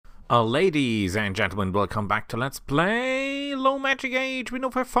Ladies and gentlemen, welcome back to Let's Play Low Magic Age. We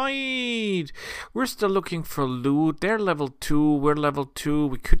know for fight. We're still looking for loot. They're level 2. We're level 2.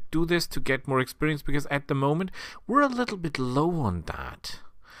 We could do this to get more experience because at the moment we're a little bit low on that.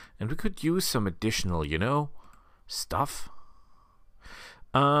 And we could use some additional, stuff.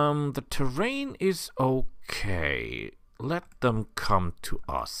 The terrain is okay. Let them come to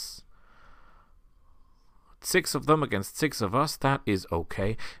us. 6 of them against 6 of us, that is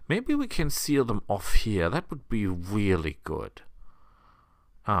okay. Maybe we can seal them off here. That would be really good.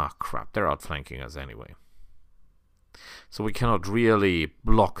 Ah, crap. They're outflanking us anyway. So we cannot really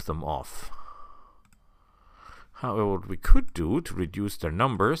block them off. However, what we could do to reduce their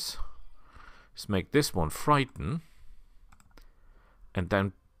numbers is make this one frighten and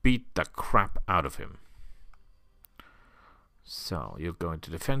then beat the crap out of him. So, you'll go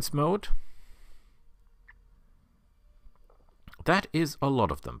into defense mode. That is a lot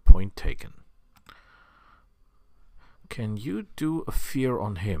of them. Point taken. Can you do a fear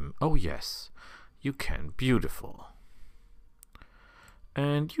on him? Oh, yes. You can. Beautiful.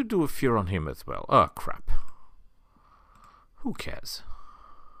 And you do a fear on him as well. Oh, crap. Who cares?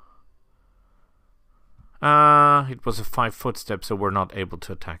 It was a 5 footstep, so we're not able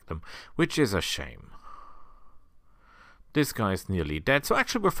to attack them, which is a shame. This guy is nearly dead, so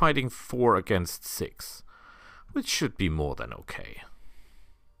actually we're fighting 4 against 6. Which should be more than okay.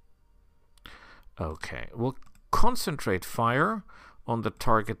 Okay, we'll concentrate fire on the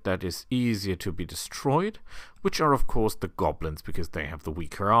target that is easier to be destroyed, which are of course the goblins, because they have the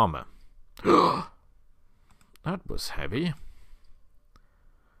weaker armor. That was heavy.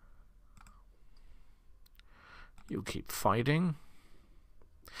 You keep fighting.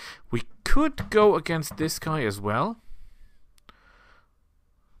 We could go against this guy as well,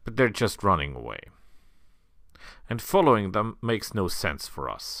 but they're just running away. And following them makes no sense for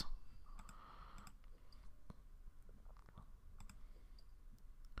us.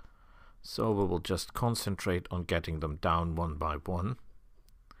 So we will just concentrate on getting them down one by one.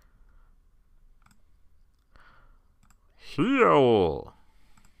 Heal!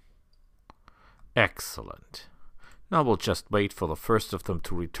 Excellent. Now we'll just wait for the first of them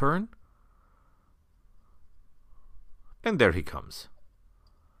to return. And there he comes.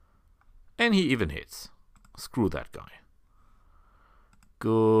 And he even hits. Screw that guy.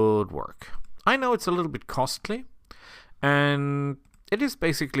 Good work. I know it's a little bit costly, and it is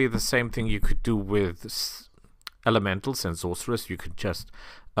basically the same thing you could do with elementals and sorcerers. You could just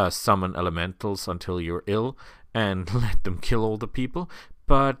summon elementals until you're ill and let them kill all the people.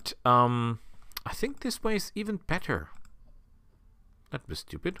 But I think this way is even better. That was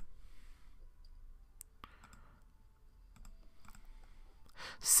stupid.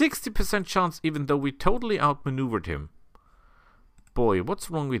 60% chance, even though we totally outmaneuvered him. Boy, what's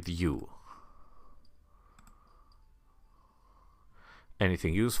wrong with you?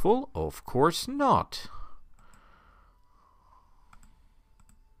 Anything useful? Of course not.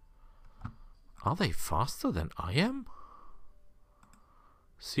 Are they faster than I am?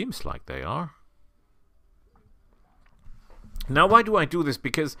 Seems like they are. Now, why do I do this?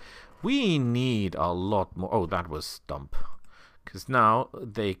 Because we need a lot more. Oh, that was Stump. Because now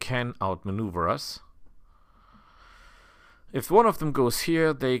they can outmaneuver us. If one of them goes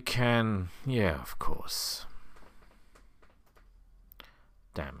here, they can... Yeah, of course.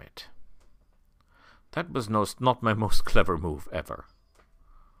 Damn it. That was not my most clever move ever.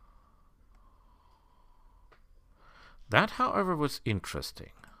 That, however, was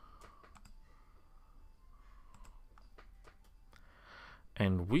interesting.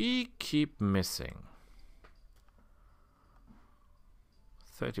 And we keep missing.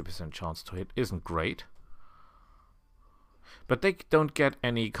 30% chance to hit isn't great. But they don't get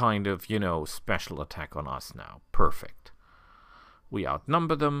any kind of, special attack on us now. Perfect. We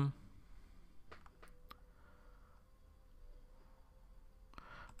outnumber them.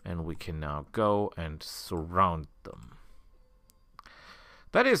 And we can now go and surround them.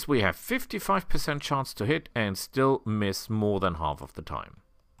 That is, we have 55% chance to hit and still miss more than half of the time.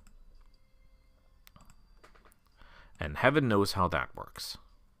 And heaven knows how that works.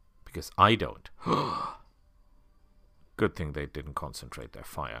 Because I don't. Good thing they didn't concentrate their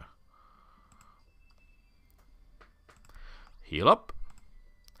fire. Heal up.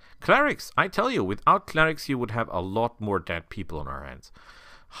 Clerics! I tell you, without clerics you would have a lot more dead people on our hands.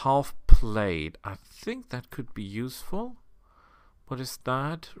 Half plate. I think that could be useful. What is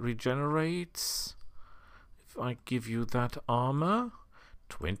that? Regenerates. If I give you that armor.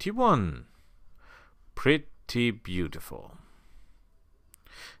 21. Pretty beautiful.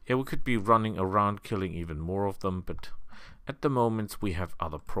 Yeah, we could be running around killing even more of them, but At the moment, we have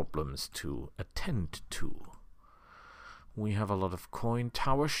other problems to attend to. We have a lot of coin.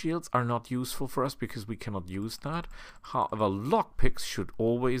 Tower shields are not useful for us because we cannot use that. However, lockpicks should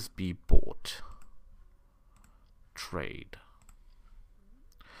always be bought. Trade.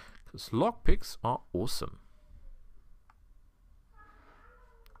 Because lockpicks are awesome.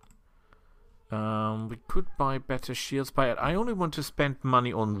 We could buy better shields. But I only want to spend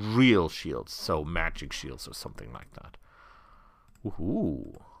money on real shields. So magic shields or something like that.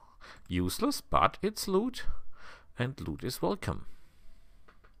 Woohoo. Useless, but it's loot. And loot is welcome.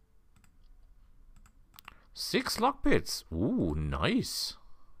 6 lockpits. Ooh, nice.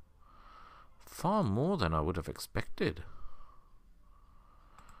 Far more than I would have expected.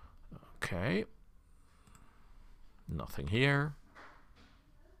 Okay. Nothing here.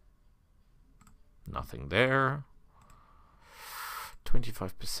 Nothing there.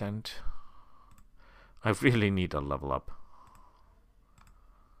 25%. I really need a level up.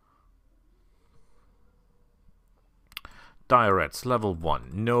 Diarets, level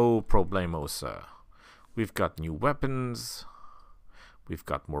 1. No problemo, sir. We've got new weapons. We've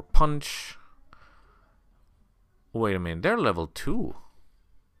got more punch. Wait a minute, they're level 2.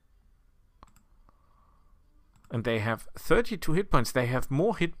 And they have 32 hit points. They have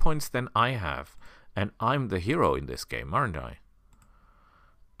more hit points than I have. And I'm the hero in this game, aren't I?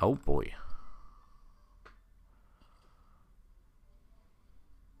 Oh boy.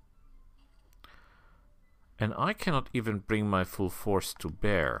 And I cannot even bring my full force to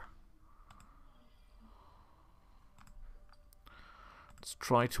bear. Let's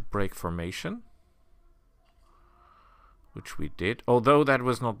try to break formation. Which we did. Although that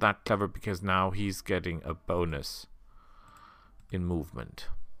was not that clever because now he's getting a bonus in movement.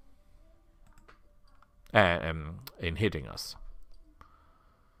 In hitting us.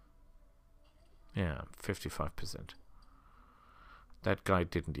 Yeah, 55%. That guy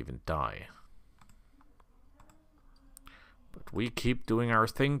didn't even die. But we keep doing our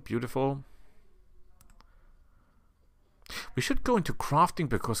thing. Beautiful. We should go into crafting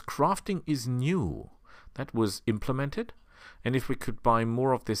because crafting is new. That was implemented. And if we could buy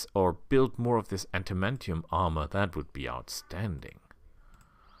more of this or build more of this adamantium armor, that would be outstanding.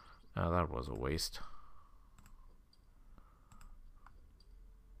 That was a waste.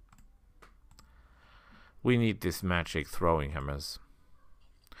 We need this magic throwing hammers.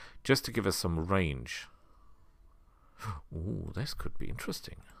 Just to give us some range. Ooh, this could be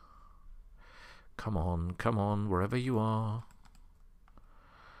interesting. Come on, wherever you are.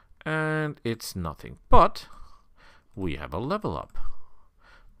 And it's nothing. But we have a level up.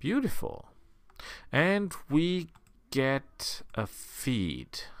 Beautiful. And we get a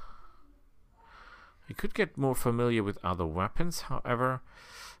feed. We could get more familiar with other weapons, however.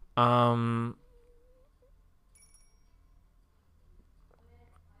 -2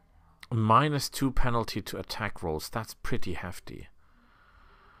 penalty to attack rolls. That's pretty hefty.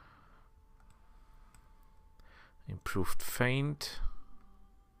 Improved feint.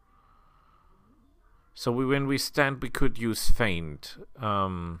 So when we stand, we could use feint.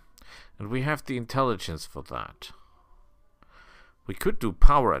 And we have the intelligence for that. We could do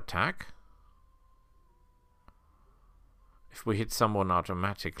power attack. If we hit someone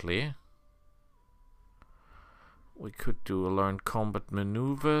automatically. We could do learn combat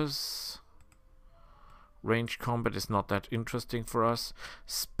maneuvers. Range combat is not that interesting for us.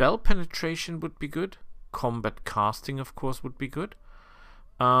 Spell penetration would be good. Combat casting, of course, would be good.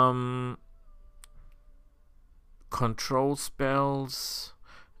 Control spells.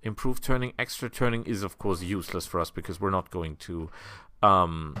 Improved turning. Extra turning is, of course, useless for us because we're not going to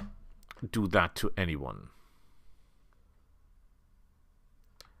do that to anyone.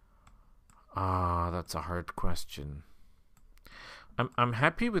 That's a hard question. I'm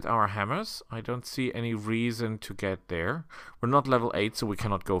happy with our hammers. I don't see any reason to get there. We're not level 8, so we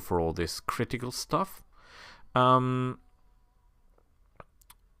cannot go for all this critical stuff.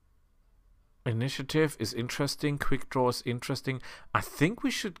 Initiative is interesting. Quick draw is interesting. I think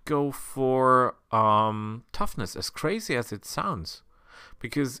we should go for toughness, as crazy as it sounds.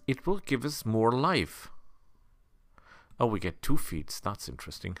 Because it will give us more life. Oh, we get 2 feats. That's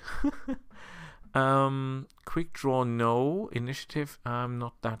interesting. Quick draw, no. Initiative, I'm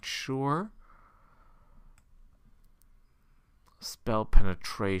not that sure. Spell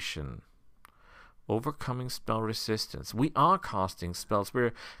penetration. Overcoming spell resistance. We are casting spells.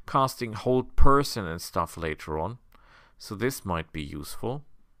 We're casting hold person and stuff later on. So this might be useful.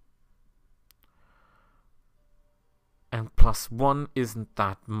 And +1 isn't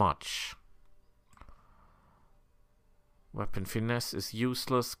that much. Weapon finesse is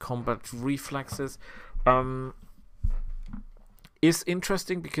useless. Combat reflexes. is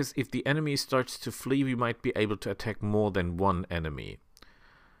interesting because if the enemy starts to flee, we might be able to attack more than one enemy.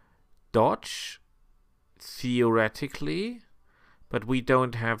 Dodge, theoretically, but we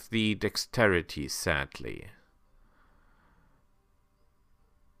don't have the dexterity, sadly.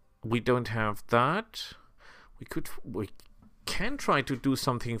 We don't have that. We can try to do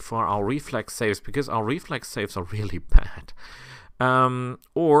something for our reflex saves, because our reflex saves are really bad.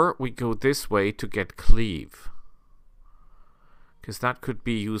 Or we go this way to get cleave, because that could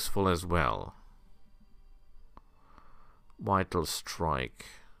be useful as well. Vital strike.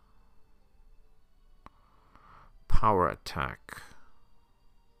 Power attack.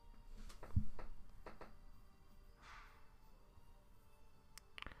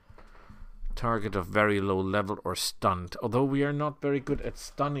 Target of very low level or stunned, although we are not very good at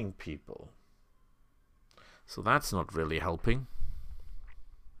stunning people. So that's not really helping.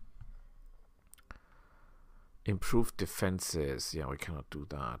 Improved defenses. Yeah, we cannot do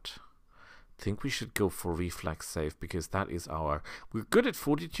that. I think we should go for reflex save, because that is our... We're good at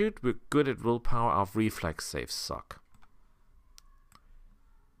fortitude, we're good at willpower, our reflex saves suck.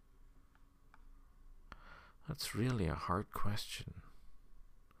 That's really a hard question.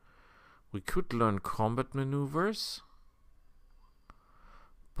 We could learn combat maneuvers.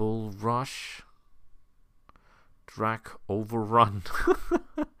 Bull rush. Drag overrun.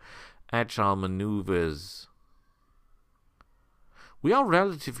 Agile maneuvers. We are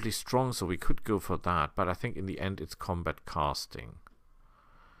relatively strong, so we could go for that, but I think in the end it's combat casting.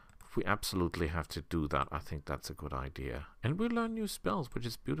 If we absolutely have to do that, I think that's a good idea. And we learn new spells, which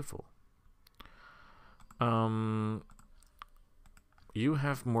is beautiful. You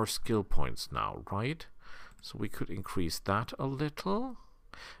have more skill points now, right? So we could increase that a little.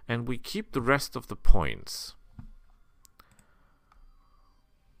 And we keep the rest of the points.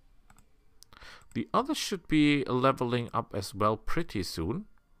 The others should be leveling up as well pretty soon.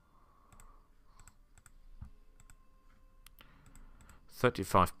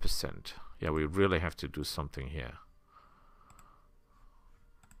 35%. Yeah, we really have to do something here.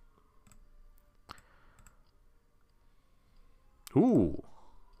 Ooh.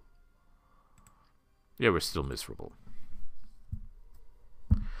 Yeah, we're still miserable.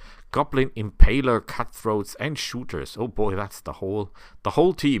 Goblin Impaler, Cutthroats, and Shooters. Oh boy, that's the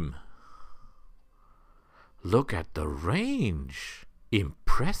whole team. Look at the range.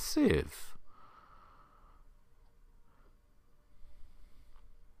 Impressive.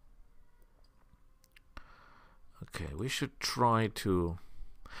 Okay, we should try to...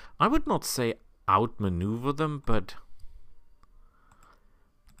 I would not say outmaneuver them, but...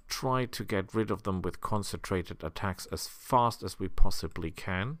 try to get rid of them with concentrated attacks as fast as we possibly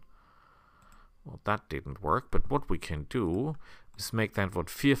can. Well, that didn't work, but what we can do is make that one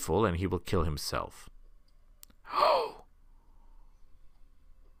fearful and he will kill himself. Oh!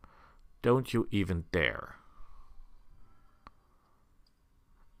 Don't you even dare.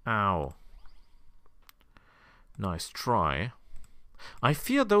 Ow. Nice try. I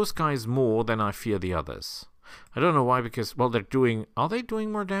fear those guys more than I fear the others. I don't know why, because, well, they're doing... Are they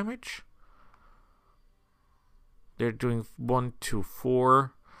doing more damage? They're doing 1, 2,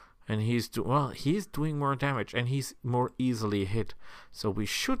 4. And he's doing more damage. And he's more easily hit. So we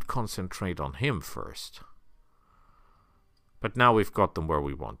should concentrate on him first. But now we've got them where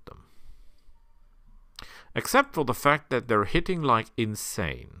we want them. Except for the fact that they're hitting like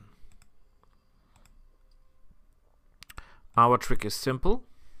insane. Our trick is simple.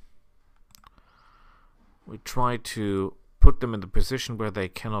 We try to put them in the position where they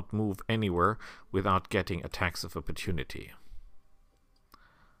cannot move anywhere without getting attacks of opportunity.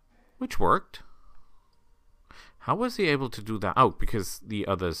 Which worked. How was he able to do that? Oh, because the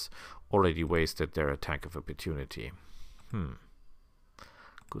others already wasted their attack of opportunity.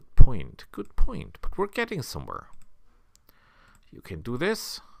 Good point, good point. But we're getting somewhere. You can do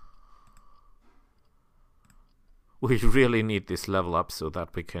this. We really need this level up so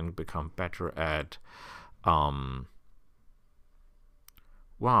that we can become better at...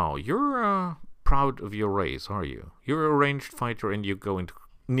 Wow, you're proud of your race, are you? You're a ranged fighter and you go into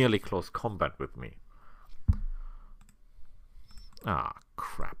nearly close combat with me. Ah,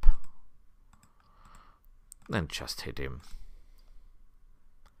 crap. Then just hit him.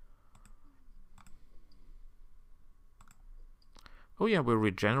 Oh yeah, we're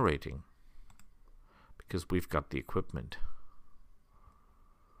regenerating. Because we've got the equipment.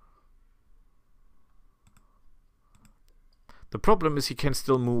 The problem is he can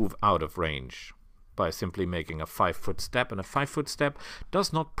still move out of range by simply making a 5-foot step, and a 5-foot step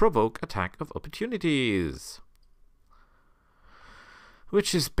does not provoke attack of opportunities.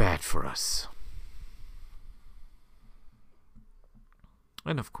 Which is bad for us.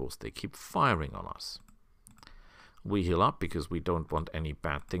 And of course they keep firing on us. We heal up because we don't want any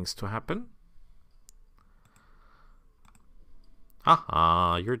bad things to happen.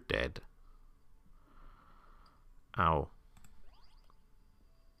 Haha, you're dead. Ow.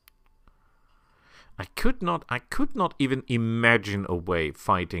 I could not even imagine a way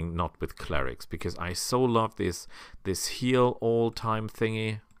fighting not with clerics, because I so love this heal all time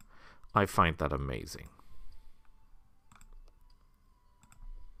thingy. I find that amazing.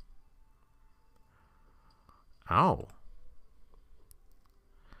 Ow.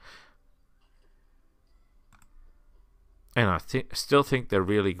 And I still think they're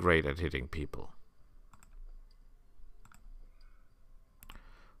really great at hitting people.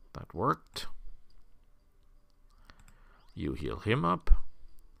 That worked. You heal him up.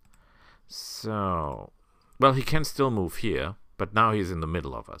 So, well, he can still move here, but now he's in the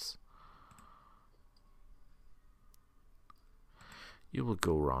middle of us. You will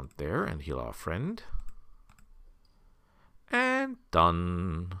go around there and heal our friend. And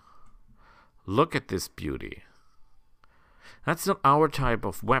done. Look at this beauty. That's not our type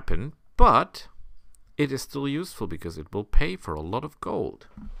of weapon, but it is still useful because it will pay for a lot of gold.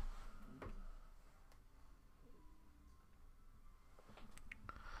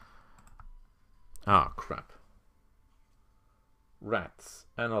 Ah, crap. Rats,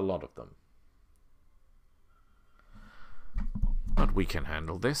 and a lot of them. But we can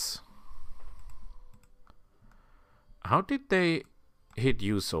handle this. How did they hit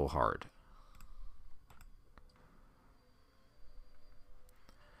you so hard?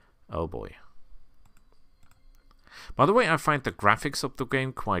 Oh boy. By the way, I find the graphics of the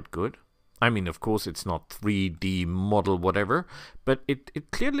game quite good. I mean, of course, it's not 3D model whatever, but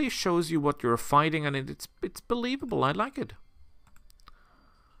it clearly shows you what you're fighting, and it's believable. I like it.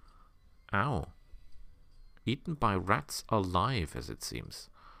 Ow. Eaten by rats alive, as it seems.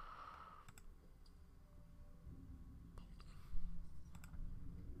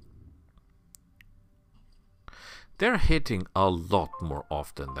 They're hitting a lot more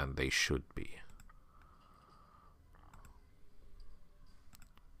often than they should be.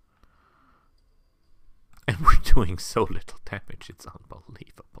 And we're doing so little damage, it's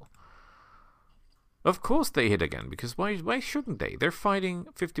unbelievable. Of course they hit again, because why shouldn't they? They're fighting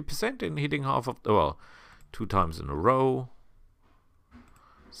 50% and hitting half of... Well, 2 times in a row.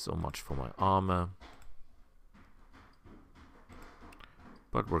 So much for my armor.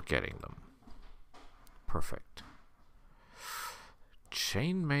 But we're getting them. Perfect.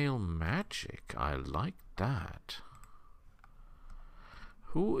 Chainmail magic. I like that.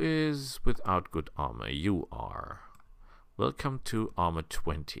 Who is without good armor? You are. Welcome to armor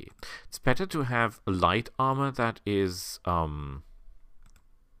 20. It's better to have light armor that is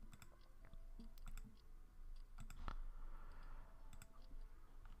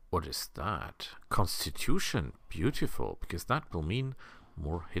what is that? Constitution. Beautiful, because that will mean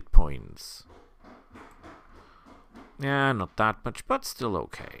more hit points. Yeah, not that much, but still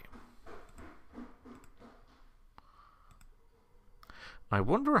okay. I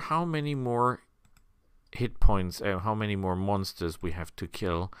wonder how many more hit points, how many more monsters we have to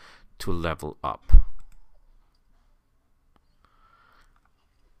kill to level up.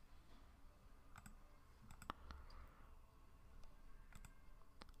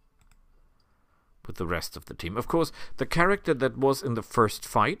 With the rest of the team. Of course, the character that was in the first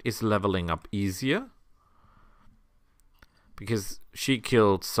fight is leveling up easier, because she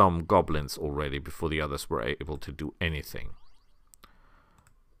killed some goblins already before the others were able to do anything.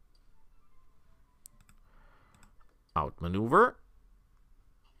 Outmaneuver.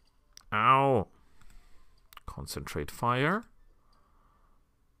 Ow. Concentrate fire.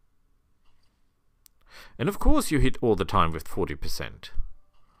 And of course you hit all the time with 40%.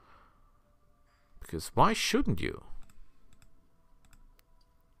 Because why shouldn't you?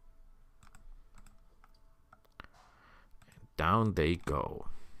 And down they go.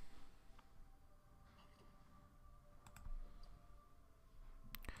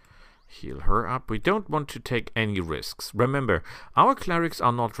 Heal her up. We don't want to take any risks. Remember, our clerics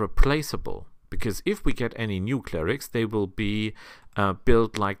are not replaceable, because if we get any new clerics, they will be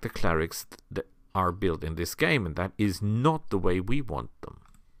built like the clerics that are built in this game, and that is not the way we want them.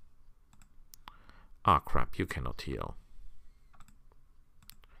 Ah, crap, you cannot heal.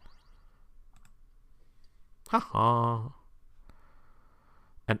 Haha.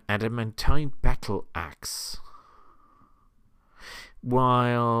 An adamantine battle axe.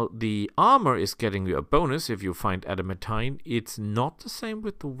 While the armor is getting you a bonus if you find adamantine, it's not the same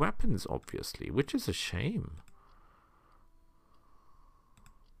with the weapons, obviously, which is a shame.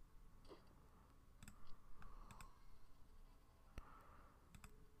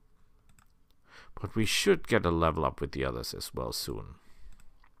 But we should get a level up with the others as well soon.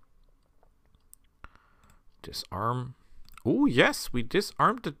 Disarm. Oh, yes, we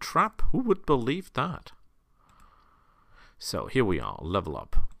disarmed the trap. Who would believe that? So, here we are. Level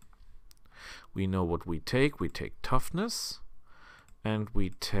up. We know what we take. We take toughness. And we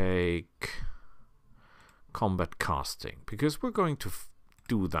take combat casting. Because we're going to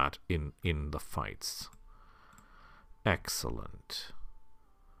do that in the fights. Excellent.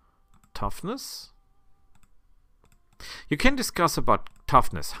 Toughness. You can discuss about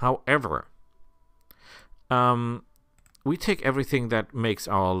toughness. However, we take everything that makes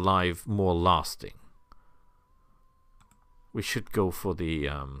our life more lasting. We should go for the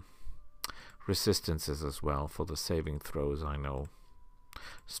resistances as well, for the saving throws, I know.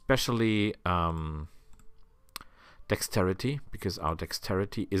 Especially dexterity, because our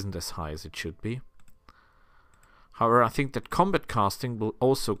dexterity isn't as high as it should be. However, I think that combat casting will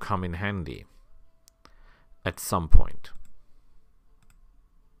also come in handy at some point.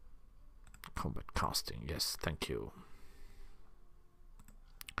 Combat casting, yes, thank you.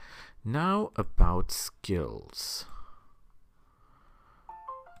 Now about skills.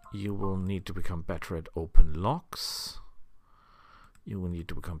 You will need to become better at open locks. You will need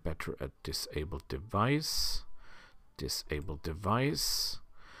to become better at disabled device. Disabled device.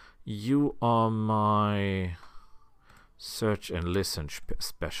 You are my search and listen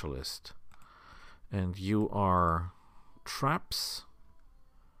specialist. And you are traps.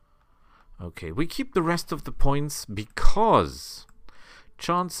 Okay, we keep the rest of the points because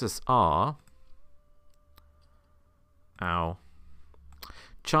chances are... Ow.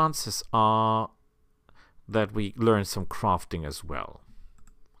 Chances are that we learn some crafting as well.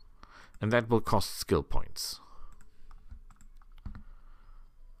 And that will cost skill points.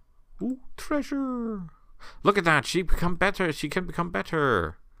 Ooh, treasure! Look at that, she become better, she can become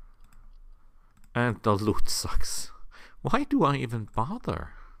better. And the loot sucks. Why do I even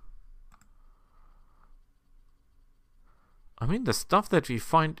bother? I mean, the stuff that we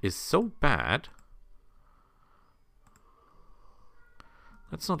find is so bad.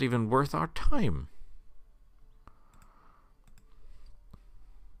 That's not even worth our time.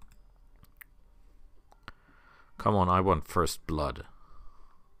 Come on, I want first blood.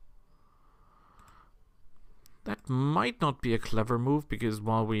 That might not be a clever move, because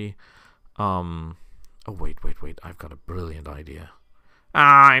while we... Oh, wait. I've got a brilliant idea.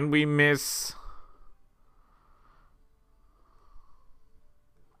 Ah, and we miss.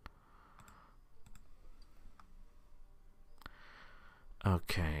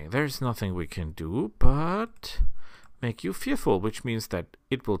 Okay, there's nothing we can do but make you fearful, which means that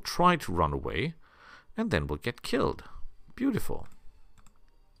it will try to run away and then will get killed. Beautiful.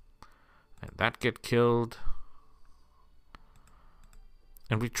 And that get killed.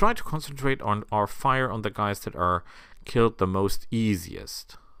 And we try to concentrate on our fire on the guys that are killed the most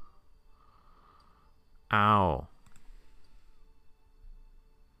easiest. Ow.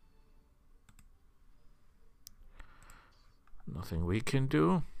 Nothing we can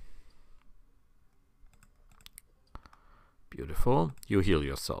do. Beautiful. You heal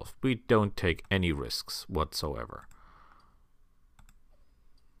yourself. We don't take any risks whatsoever.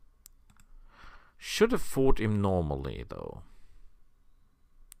 Should have fought him normally, though.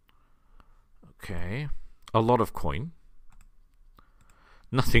 Okay. A lot of coin.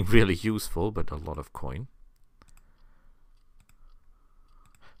 Nothing really useful, but a lot of coin.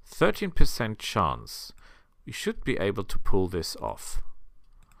 13% chance. We should be able to pull this off.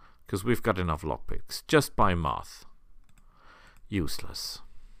 Because we've got enough lockpicks. Just by math. Useless.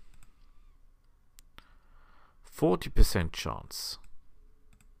 40% chance.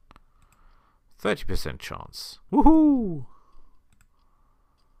 30% chance. Woohoo!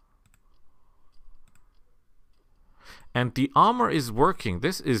 And the armor is working.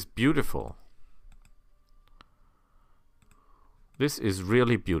 This is beautiful. This is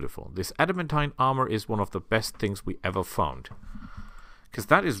really beautiful. This adamantine armor is one of the best things we ever found. Because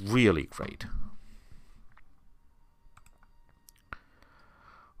that is really great.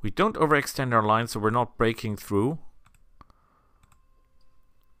 We don't overextend our line, so we're not breaking through.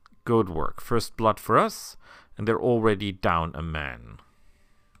 Good work. First blood for us. And they're already down a man.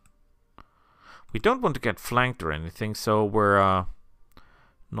 We don't want to get flanked or anything, so we're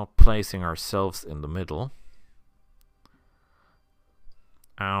not placing ourselves in the middle.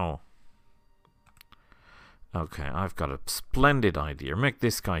 Ow. Okay, I've got a splendid idea. Make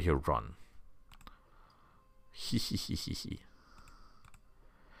this guy here run. He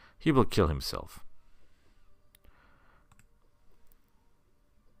will kill himself.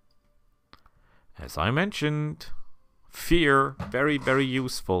 As I mentioned, fear, very, very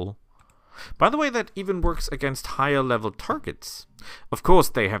useful. By the way, that even works against higher level targets. Of course,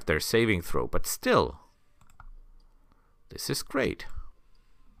 they have their saving throw, but still. This is great.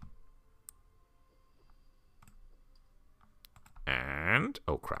 And...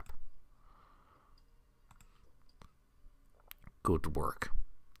 oh crap. Good work.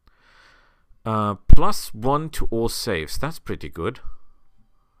 +1 to all saves. That's pretty good.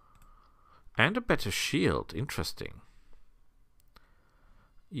 And a better shield. Interesting.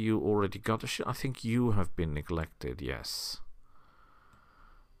 You already got a shield. I think you have been neglected. Yes.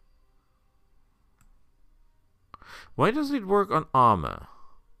 Why does it work on armor?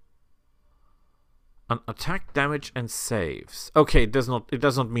 On attack, damage, and saves. Okay, it does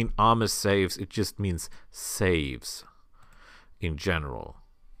not mean armor saves. It just means saves in general.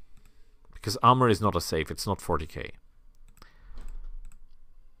 Because armor is not a save. It's not 40k.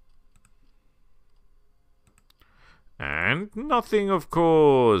 And nothing, of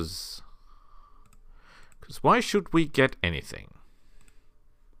course. Because why should we get anything?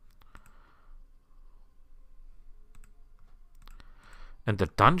 And the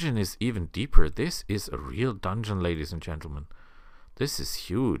dungeon is even deeper. This is a real dungeon, ladies and gentlemen. This is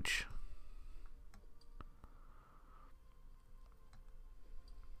huge.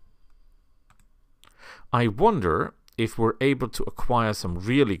 I wonder if we're able to acquire some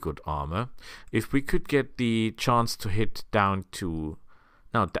really good armor, if we could get the chance to hit down to...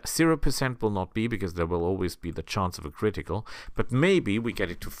 now, 0% will not be, because there will always be the chance of a critical, but maybe we get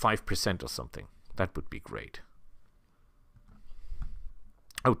it to 5% or something. That would be great.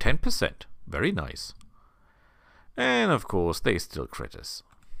 Oh, 10%. Very nice. And, of course, they still crit us.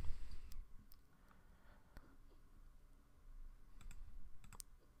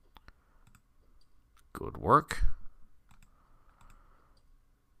 Good work.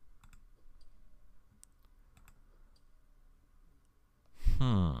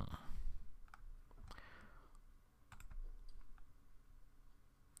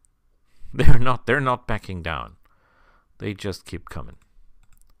 They're not backing down. They just keep coming.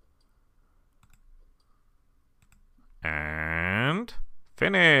 And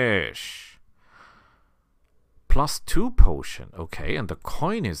finish. +2 potion. Okay, and the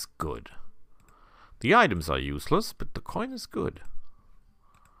coin is good. The items are useless, but the coin is good.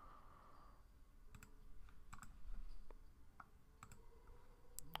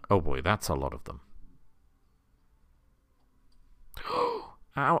 Oh boy, that's a lot of them.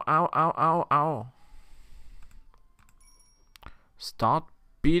 Ow, ow, ow, ow, ow. Start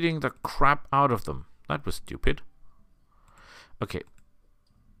beating the crap out of them. That was stupid. Okay.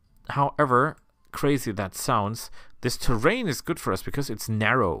 However crazy that sounds, this terrain is good for us because it's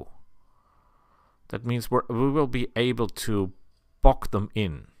narrow. That means we will be able to box them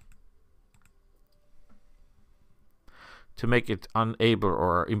in. To make it unable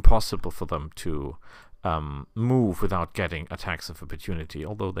or impossible for them to move without getting attacks of opportunity.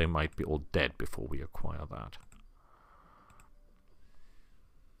 Although they might be all dead before we acquire that.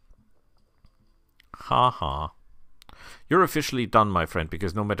 Haha. You're officially done, my friend,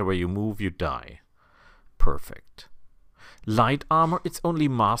 because no matter where you move, you die. Perfect. Light armor, it's only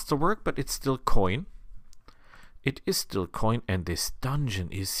masterwork, but it's still coin. It is still coin, and this dungeon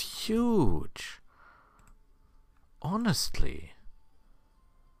is huge. Honestly.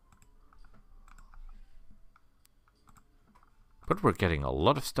 But we're getting a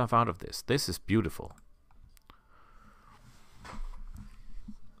lot of stuff out of this. This is beautiful.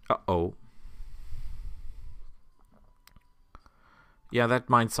 Uh-oh. Yeah, that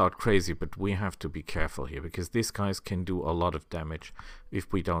might sound crazy, but we have to be careful here, because these guys can do a lot of damage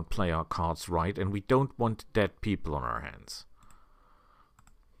if we don't play our cards right, and we don't want dead people on our hands.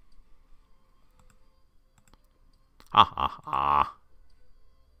 Ha ha ha.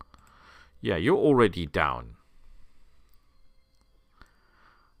 Yeah, you're already down.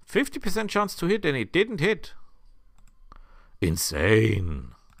 50% chance to hit, and it didn't hit.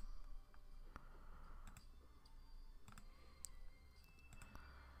 Insane.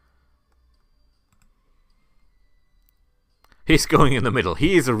 He's going in the middle.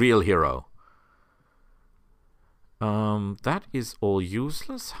 He is a real hero. That is all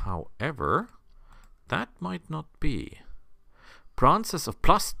useless. However, that might not be. Bronzes of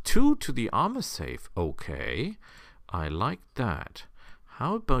 +2 to the armor save. Okay. I like that.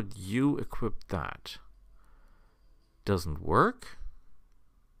 How about you equip that? Doesn't work?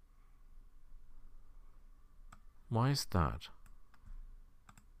 Why is that?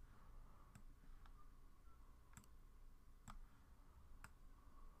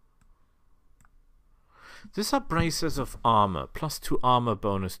 These are braces of armor, +2 armor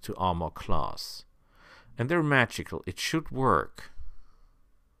bonus to armor class. And they're magical. It should work.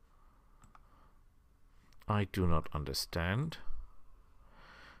 I do not understand.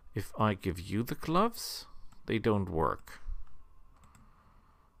 If I give you the gloves, they don't work.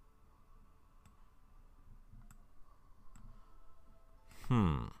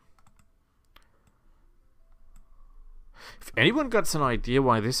 If anyone got an idea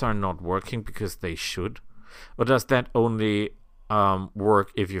why these are not working, because they should, or does that only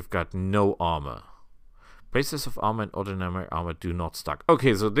work if you've got no armor? Braces of armor and ordinary armor do not stack.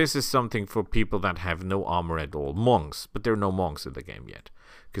 Okay, so this is something for people that have no armor at all. Monks, but there are no monks in the game yet.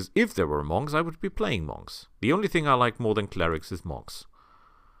 Because if there were monks, I would be playing monks. The only thing I like more than clerics is monks.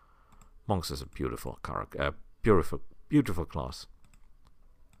 Monks is a beautiful character, beautiful class.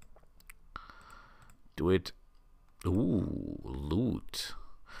 Do it. Ooh, loot.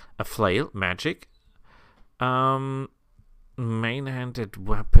 A flail, magic. Main-handed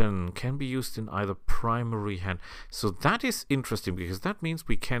weapon can be used in either primary hand. So that is interesting, because that means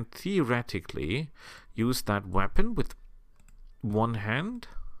we can theoretically use that weapon with one hand.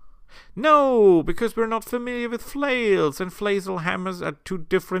 No, because we're not familiar with flails, and flail hammers are two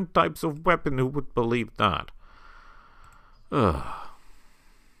different types of weapon. Who would believe that? Ugh.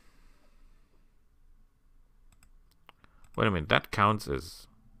 Wait a minute, that counts as...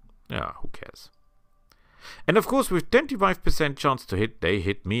 yeah, who cares? And of course, with 25% chance to hit, they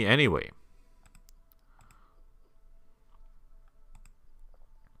hit me anyway.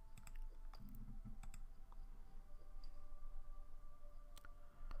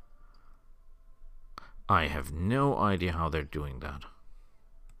 I have no idea how they're doing that.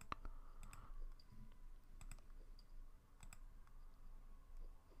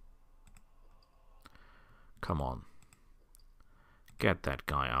 Come on. Get that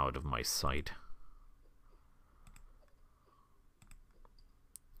guy out of my sight.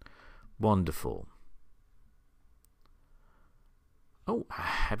 Wonderful. Oh, a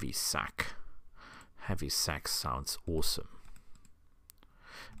heavy sack. Heavy sack sounds awesome.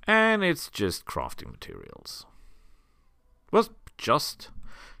 And it's just crafting materials. Well, just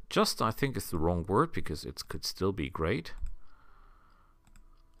I think is the wrong word, because it could still be great.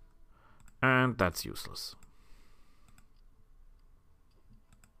 And that's useless.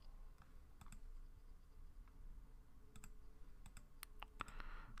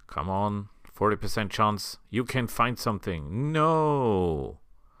 Come on, 40% chance you can find something. No!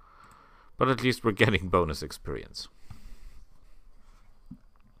 But at least we're getting bonus experience.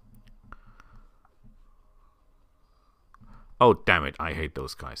 Oh, damn it, I hate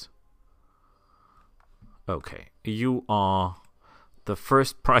those guys. Okay, you are the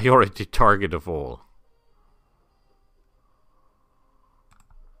first priority target of all.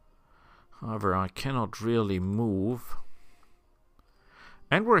 However, I cannot really move.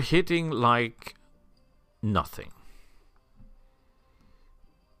 And we're hitting like nothing.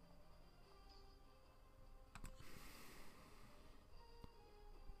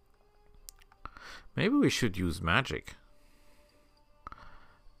 Maybe we should use magic.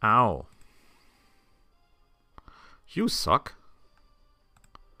 Ow. You suck.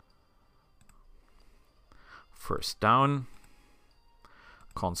 First down.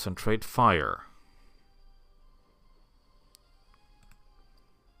 Concentrate fire.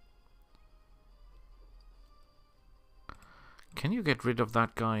 Can you get rid of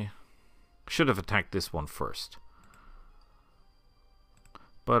that guy? Should have attacked this one first.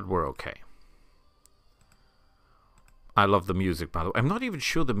 But we're okay. I love the music, by the way. I'm not even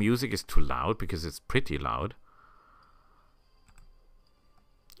sure the music is too loud, because it's pretty loud.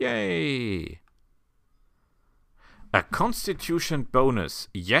 Yay! A constitution bonus.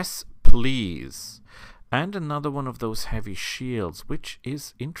 Yes, please. And another one of those heavy shields, which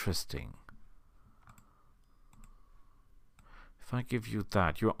is interesting. If I give you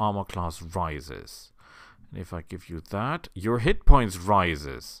that, your armor class rises. And if I give you that, your hit points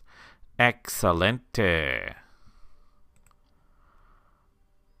rises. Excelente.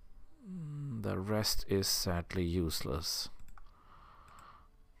 The rest is sadly useless.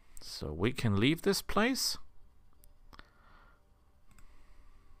 So we can leave this place.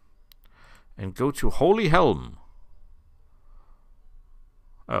 And go to Holy Helm.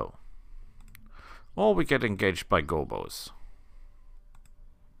 Oh. Or we get engaged by gobos.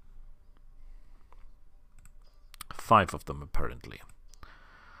 5 of them, apparently.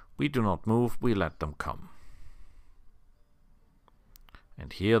 We do not move, we let them come.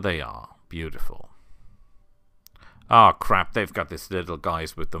 And here they are. Beautiful. Ah, crap, they've got these little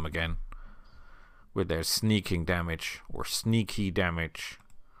guys with them again. With their sneaking damage, or sneaky damage.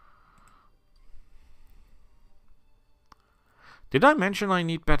 Did I mention I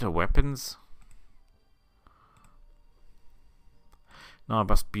need better weapons? Now I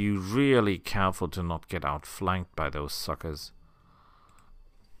must be really careful to not get outflanked by those suckers.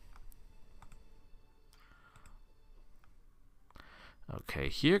 Okay,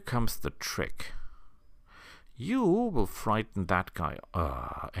 here comes the trick. You will frighten that guy.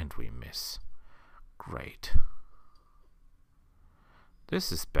 And we miss. Great.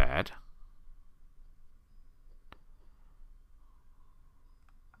 This is bad.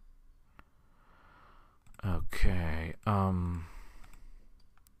 Okay,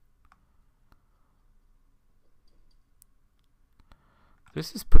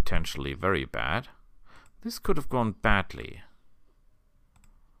 this is potentially very bad. This could have gone badly.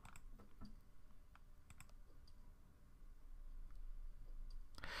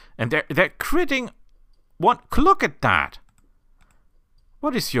 And they're critting. What? Look at that.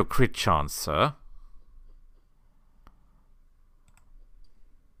 What is your crit chance, sir?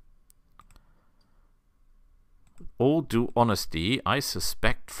 All due honesty, I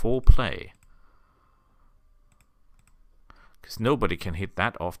suspect foul play. Because nobody can hit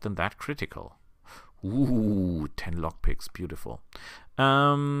that often that critical. Ooh, 10 lockpicks, beautiful.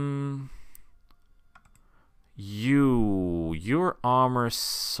 Your armor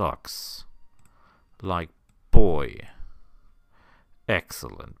sucks. Like, boy.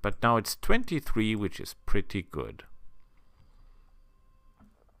 Excellent. But now it's 23, which is pretty good.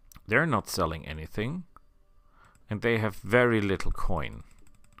 They're not selling anything. And they have very little coin.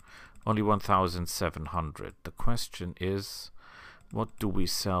 Only 1,700. The question is, what do we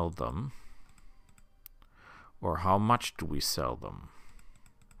sell them? Or how much do we sell them?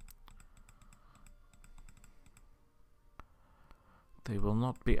 They will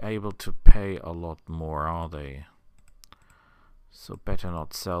not be able to pay a lot more, are they? So better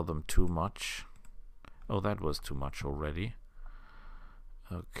not sell them too much. Oh, that was too much already.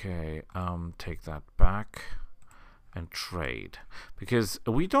 Okay, take that back. And trade, because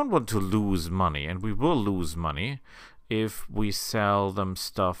we don't want to lose money, and we will lose money if we sell them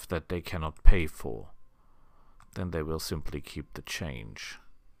stuff that they cannot pay for. Then they will simply keep the change.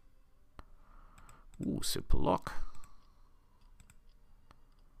 Ooh, simple lock.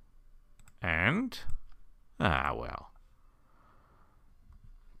 And well,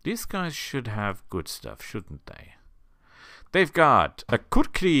 these guys should have good stuff, shouldn't they? They've got a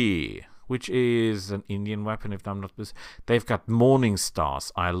Kurkri, which is an Indian weapon, if I'm not mistaken. They've got Morning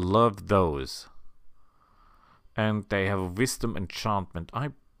Stars. I love those. And they have a Wisdom enchantment.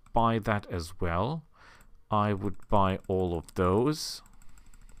 I buy that as well. I would buy all of those.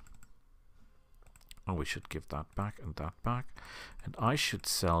 Oh, we should give that back and that back. And I should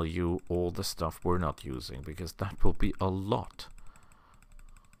sell you all the stuff we're not using, because that will be a lot.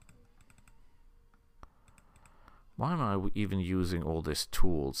 Why am I even using all these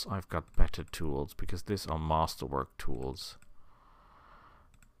tools? I've got better tools, because these are masterwork tools.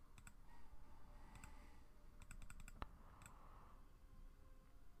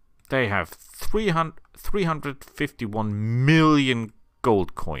 They have 351 million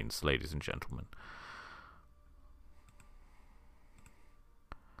gold coins, ladies and gentlemen.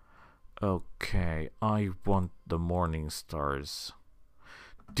 Okay, I want the Morning Stars.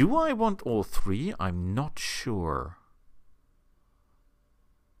 Do I want all three? I'm not sure.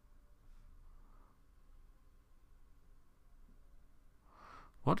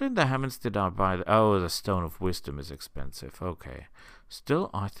 What in the heavens did I buy? Oh, the Stone of Wisdom is expensive. Okay. Still,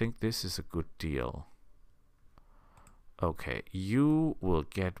 I think this is a good deal. Okay, you will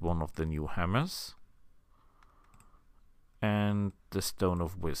get one of the new hammers. And the Stone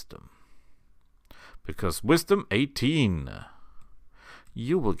of Wisdom. Because Wisdom 18.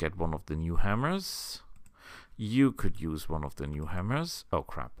 You will get one of the new hammers. You could use one of the new hammers. Oh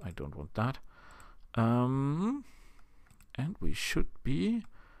crap, I don't want that. And we should be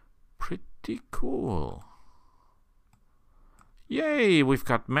pretty cool. Yay, we've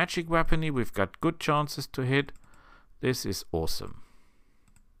got magic weaponry, we've got good chances to hit. This is awesome.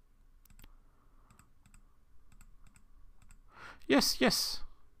 Yes, yes.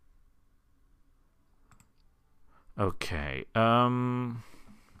 Okay,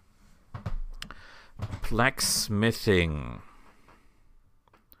 blacksmithing.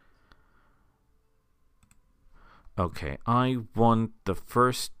 Okay, I want the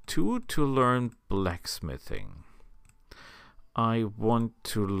first two to learn blacksmithing. I want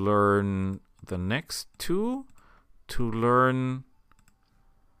to learn the next two to learn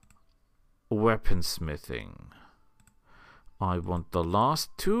weaponsmithing. I want the last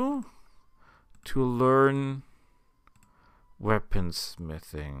two to learn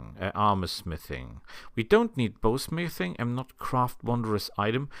weaponsmithing, armorsmithing. We don't need bowsmithing. I'm not craft wondrous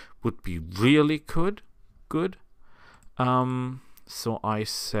item would be really good. So I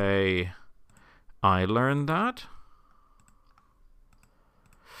say I learn that.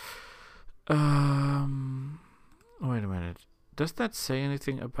 Wait a minute. Does that say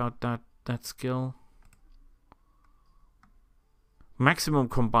anything about that skill? Maximum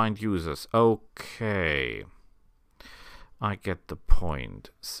combined users. Okay. I get the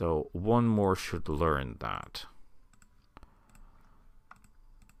point. So one more should learn that.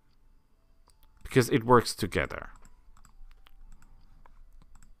 Because it works together.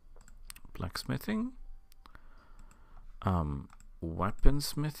 Blacksmithing.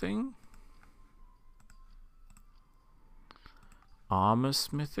 Weaponsmithing.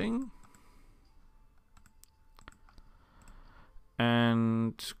 Armorsmithing.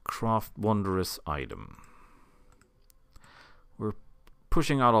 And craft wondrous item. We're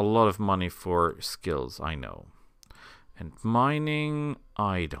pushing out a lot of money for skills, I know. And mining,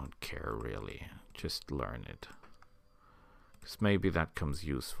 I don't care really. Just learn it. Because maybe that comes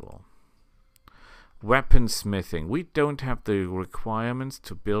useful. Weaponsmithing. We don't have the requirements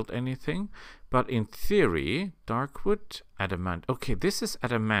to build anything. But in theory, darkwood, adamant. Okay, this is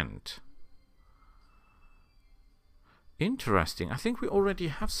adamant. Interesting. I think we already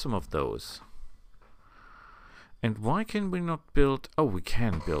have some of those. And why can we not build... Oh, we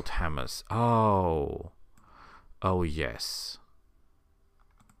can build hammers. Oh. Oh, yes.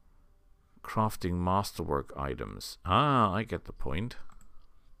 Crafting masterwork items. Ah, I get the point.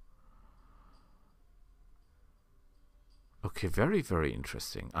 Okay, very, very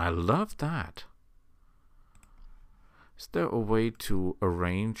interesting. I love that. Is there a way to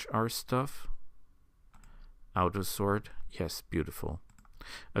arrange our stuff? Outer sword. Yes, beautiful.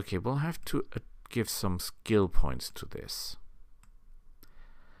 Okay, we'll have to give some skill points to this.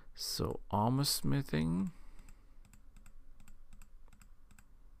 So, armorsmithing.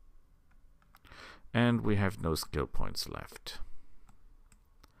 And we have no skill points left.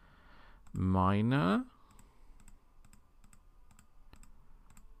 Miner.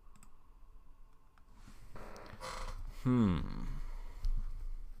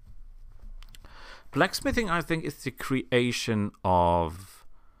 Blacksmithing, I think, is the creation of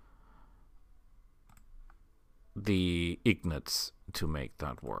the ignates to make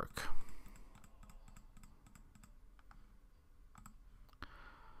that work.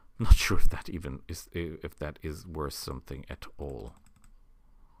 Not sure if that even is, if that is worth something at all.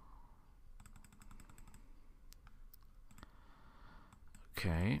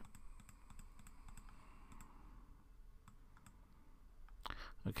 Okay.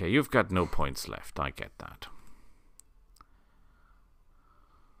 Okay, you've got no points left. I get that.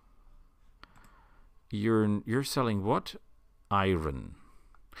 You're selling what? Iron.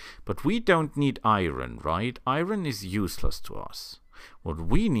 But we don't need iron, right? Iron is useless to us. What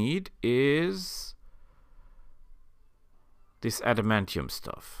we need is this adamantium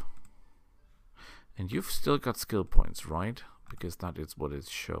stuff. And you've still got skill points, right? Because that is what it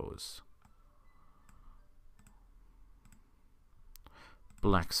shows.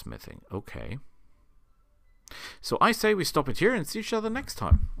 Blacksmithing. Okay. So I say we stop it here and see each other next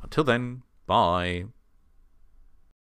time. Until then, bye.